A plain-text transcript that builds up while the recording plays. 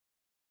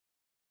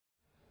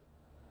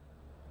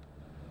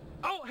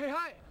Oh, hey,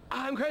 hi.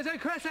 I'm Crazy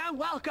Chris, and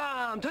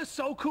welcome to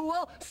So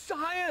Cool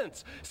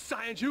Science.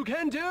 Science you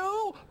can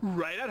do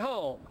right at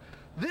home.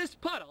 This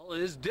puddle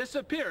is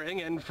disappearing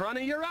in front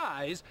of your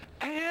eyes,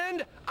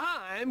 and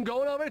I'm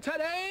going over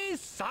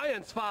today's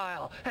science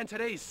file. And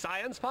today's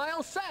science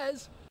file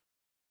says,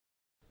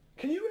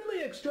 can you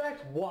really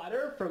extract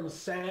water from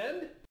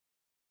sand?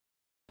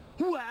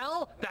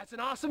 Well, that's an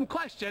awesome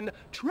question.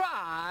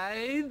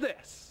 Try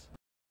this.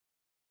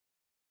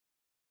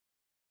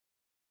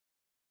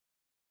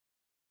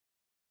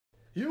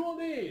 You will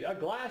need a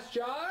glass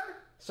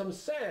jar, some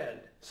sand,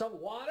 some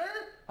water,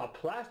 a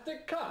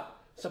plastic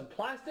cup, some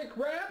plastic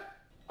wrap,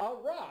 a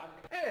rock,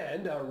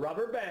 and a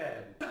rubber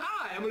band.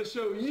 I am going to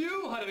show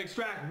you how to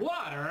extract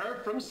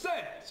water from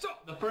sand. So,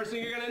 the first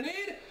thing you're going to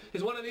need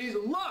is one of these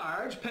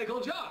large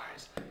pickle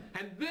jars.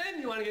 And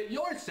then you want to get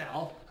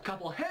yourself a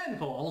couple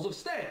handfuls of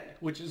sand,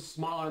 which is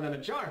smaller than a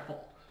jar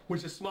full,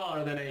 which is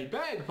smaller than a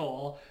bag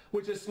full,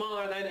 which is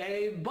smaller than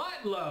a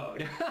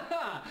buttload.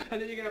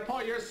 And then you're going to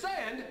pour your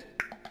sand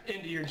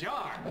into your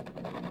jar.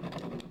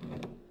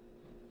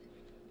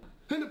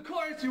 And of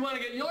course, you want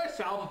to get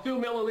yourself a few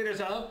milliliters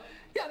of,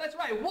 yeah, that's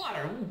right,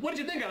 water. What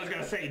did you think I was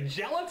going to say,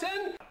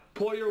 gelatin?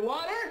 Pour your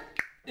water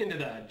into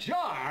the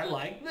jar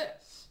like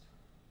this.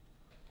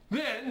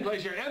 Then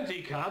place your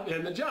empty cup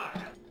in the jar.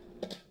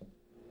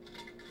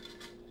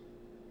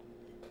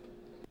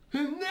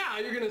 And now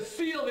you're going to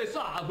seal this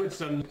off with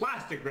some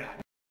plastic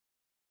wrap.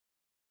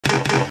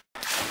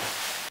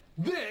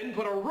 Then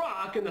put a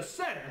rock in the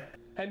center.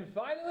 And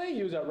finally,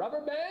 use a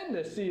rubber band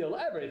to seal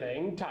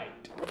everything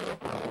tight.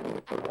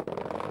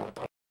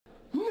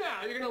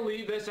 Now you're going to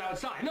leave this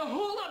outside. Now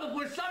hold on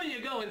before some of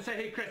you go and say,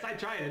 hey Chris, I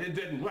tried it, it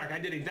didn't work. I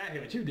did exactly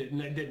what you did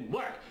and it didn't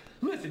work.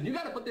 Listen, you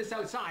got to put this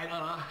outside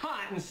on a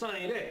hot and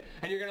sunny day.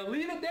 And you're going to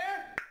leave it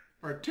there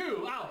for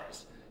 2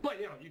 hours. But,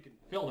 you know, you can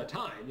fill the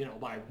time, you know,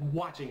 by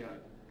watching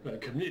a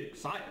comedic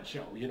science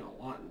show, you know,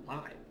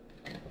 online.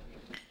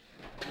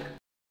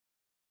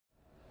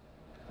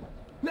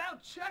 Now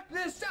check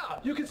this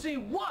out. You can see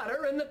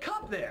water in the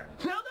cup there.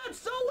 Now that's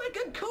so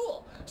wicked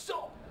cool.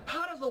 So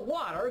how does the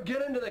water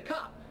get into the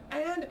cup?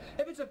 And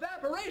if it's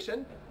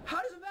evaporation, how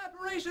does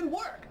evaporation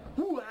work?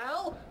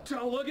 Well,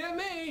 don't look at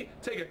me.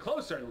 Take a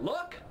closer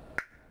look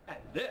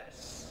at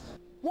this.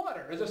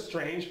 Water is a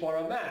strange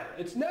form of matter.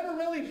 It's never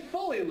really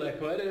fully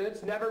liquid and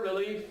it's never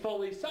really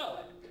fully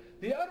solid.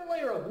 The outer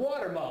layer of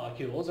water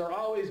molecules are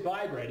always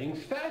vibrating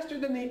faster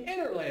than the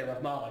inner layer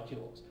of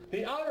molecules.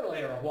 The outer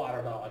layer of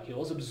water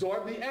molecules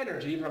absorb the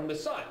energy from the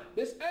sun.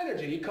 This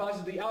energy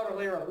causes the outer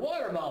layer of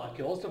water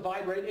molecules to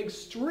vibrate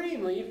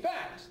extremely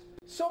fast.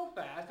 So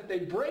fast that they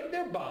break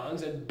their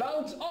bonds and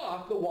bounce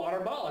off the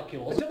water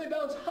molecules until they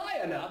bounce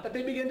high enough that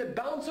they begin to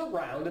bounce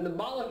around in the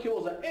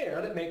molecules of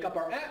air that make up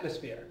our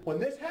atmosphere. When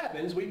this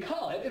happens, we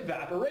call it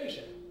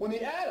evaporation. When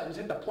the atoms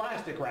hit the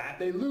plastic wrap,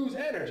 they lose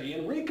energy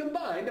and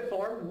recombine to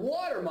form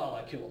water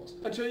molecules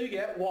until you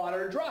get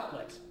water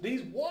droplets.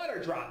 These water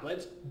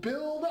droplets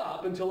build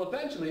up until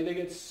eventually they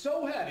get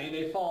so heavy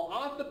they fall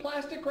off the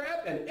plastic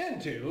wrap and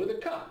into the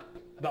cup.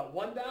 About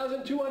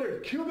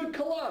 1,200 cubic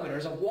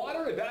kilometers of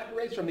water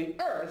evaporates from the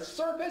Earth's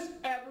surface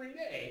every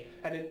day,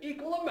 and an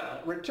equal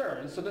amount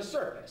returns to the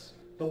surface.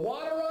 The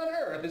water on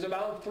Earth is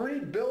about 3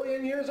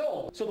 billion years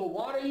old, so the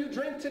water you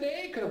drink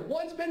today could have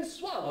once been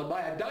swallowed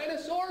by a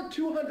dinosaur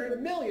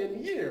 200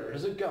 million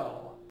years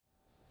ago.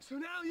 So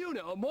now you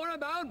know more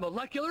about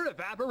molecular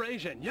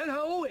evaporation. You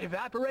know,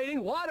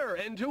 evaporating water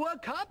into a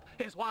cup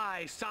is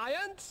why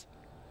science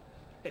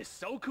is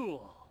so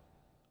cool.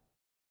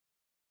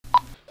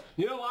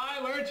 You know why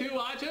wear 2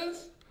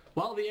 watches?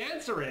 Well, the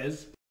answer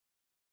is